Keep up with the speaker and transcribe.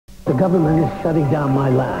The government is shutting down my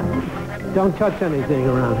lab. Don't touch anything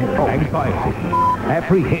around here. Oh, anxiety.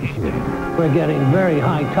 Apprehension. We're getting very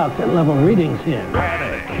high toxic level readings here.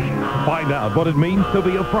 Panic. Find out what it means to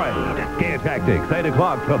be afraid. Scare Tactics, 8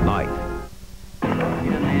 o'clock tonight.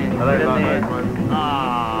 Hello,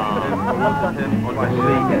 my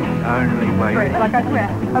seat is only waiting. Like I swear,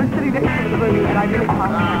 I was sitting next to the room and I really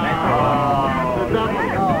passed.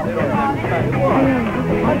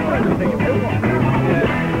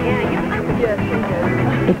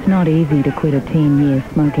 It's not easy to quit a teen-year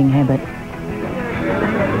smoking habit,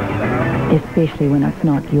 especially when it's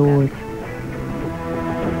not yours.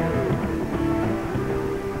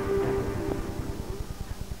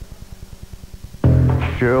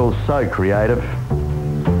 Shirl's so creative.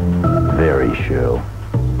 Very Shirl.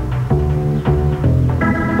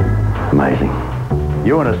 Amazing.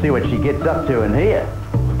 You want to see what she gets up to in here?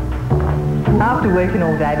 After working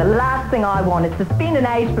all day, the last thing I want is to spend an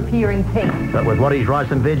age preparing tea. But with Waddy's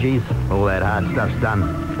rice and veggies, all that hard stuff's done.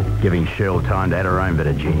 Giving Shirl time to add her own bit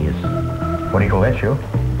of genius. What do you call that, Shirl?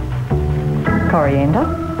 Coriander.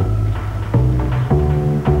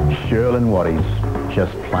 Shirl and Waddy's.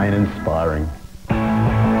 Just plain inspiring.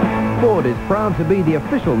 Ford is proud to be the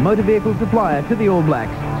official motor vehicle supplier to the All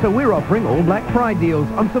Blacks, so we're offering All Black Pride deals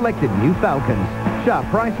on selected new Falcons. Sharp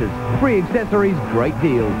prices, free accessories, great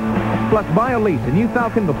deals. Plus buy or lease a new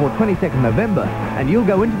Falcon before 22nd November and you'll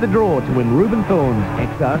go into the draw to win Reuben Thorne's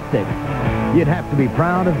XR6. You'd have to be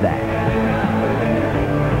proud of that.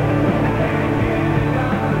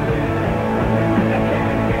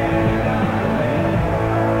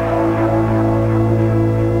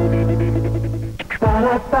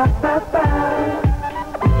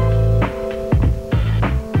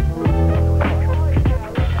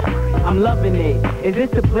 I'm loving it. Is this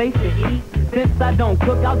the place to eat? Since I don't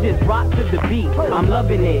cook, I'll just rock to the beat. I'm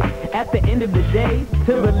loving it. At the end of the day,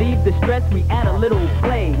 to relieve the stress, we add a little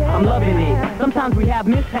play. I'm loving it. Sometimes we have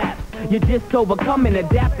mishaps. You just overcome and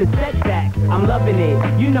adapt to setbacks. I'm loving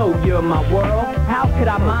it. You know you're my world. How could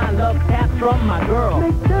I mind love taps from my girl?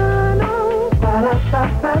 McDonald's.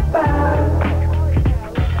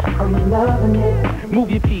 I'm loving it.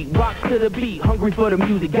 Move your feet, rock to the beat. Hungry for the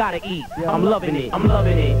music, gotta eat. I'm loving it, I'm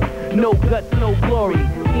loving it. No guts, no glory.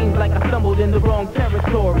 Seems like I stumbled in the wrong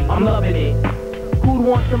territory. I'm loving it. Who'd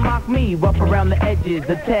want to mock me? Rough around the edges,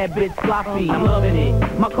 a tad bit sloppy. I'm loving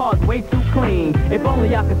it. My car's way too clean. If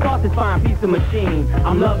only I could start this fine piece of machine.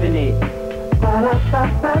 I'm loving it.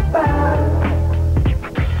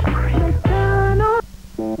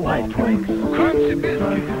 White Twix. Crunchy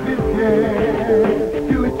biscuit.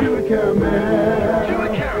 Do it caramel.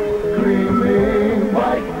 Creamy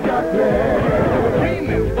white chocolate.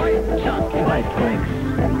 Creamy white chocolate. White Twix.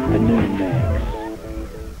 The new mix.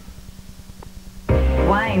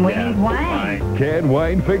 Wayne, we need Wayne. Can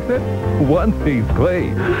Wayne fix it? Once he's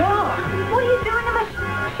clean. What are you doing in the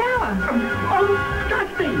shower? Oh,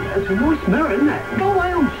 disgusting. There's a moist mirror, isn't it? Go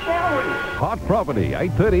away, I'm showering. Hot Property,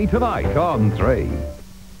 8:30 tonight on 3.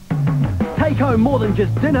 Take home more than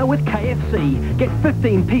just dinner with KFC. Get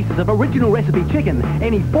 15 pieces of original recipe chicken,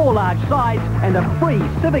 any 4 large sides, and a free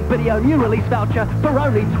Civic Video new release voucher for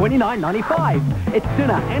only $29.95. It's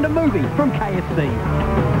dinner and a movie from KFC.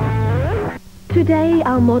 Today,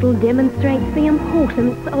 our model demonstrates the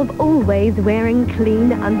importance of always wearing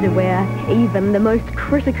clean underwear. Even the most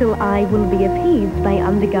critical eye will be appeased by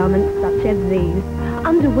undergarments such as these.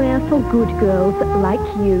 Underwear for good girls like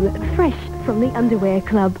you, fresh from the Underwear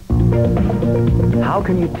Club. How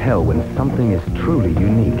can you tell when something is truly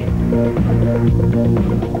unique?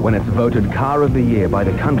 When it's voted Car of the Year by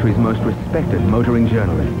the country's most respected motoring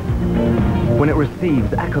journalists. When it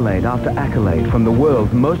receives accolade after accolade from the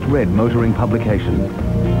world's most read motoring publications.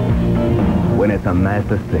 When it's a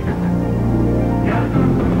Mazda 6.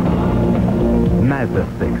 Mazda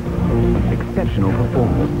 6. Exceptional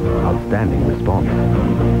performance, outstanding response.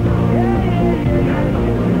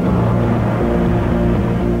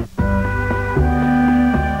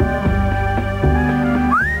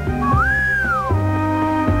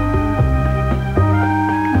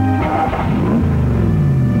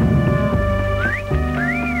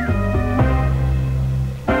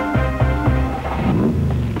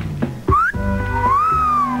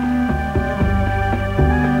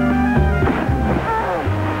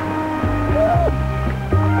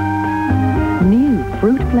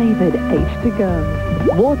 Fruit-flavored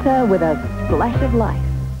H2Go. Water with a splash of life.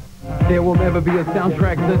 There will never be a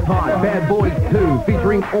soundtrack this hot. Bad Boys 2,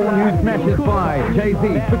 featuring all new smashes by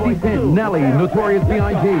Jay-Z, 50 Cent, Nelly, Notorious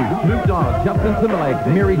B.I.G., Snoop Dogg, Justin Timberlake,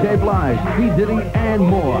 Mary J. Blige, P. Diddy, and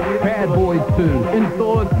more. Bad Boys 2, in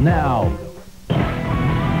stores now.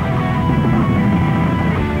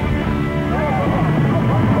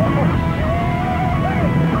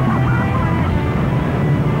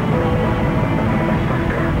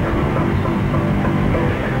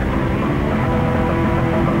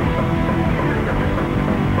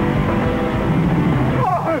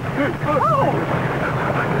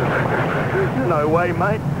 No way,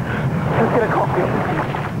 mate. Let's get a coffee.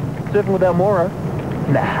 Surfing without Moro?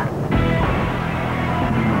 Nah.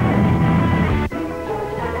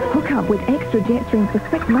 Hook up with extra jet stream for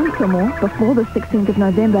 6 months or more before the 16th of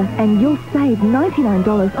November and you'll save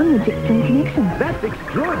 $99 on your jet stream connection. That's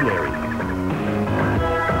extraordinary.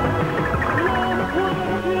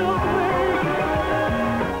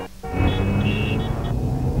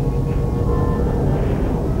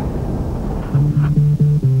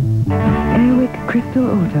 Crystal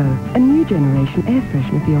Auto, a new generation air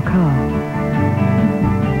freshener for your car.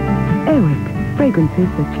 Airwick, fragrances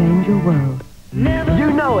that change your world.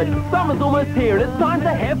 You know it. Summer's almost here and it's time to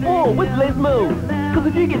have more with Les Mills. Because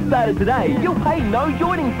if you get started today, you'll pay no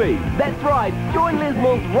joining fee. That's right. Join Les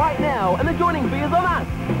Mills right now and the joining fee is on us.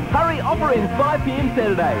 Hurry, offer ends 5 p.m.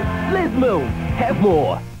 Saturday. Les Mills. Have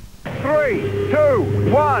more. 3,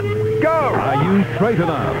 2, 1, go! Are you straight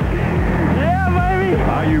enough? Yeah, baby.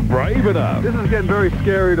 Are you brave enough? This is getting very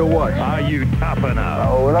scary to watch. Are you tough enough?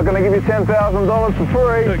 Oh, we're not going to give you $10,000 for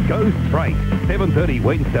free. To go straight, 7:30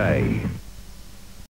 Wednesday.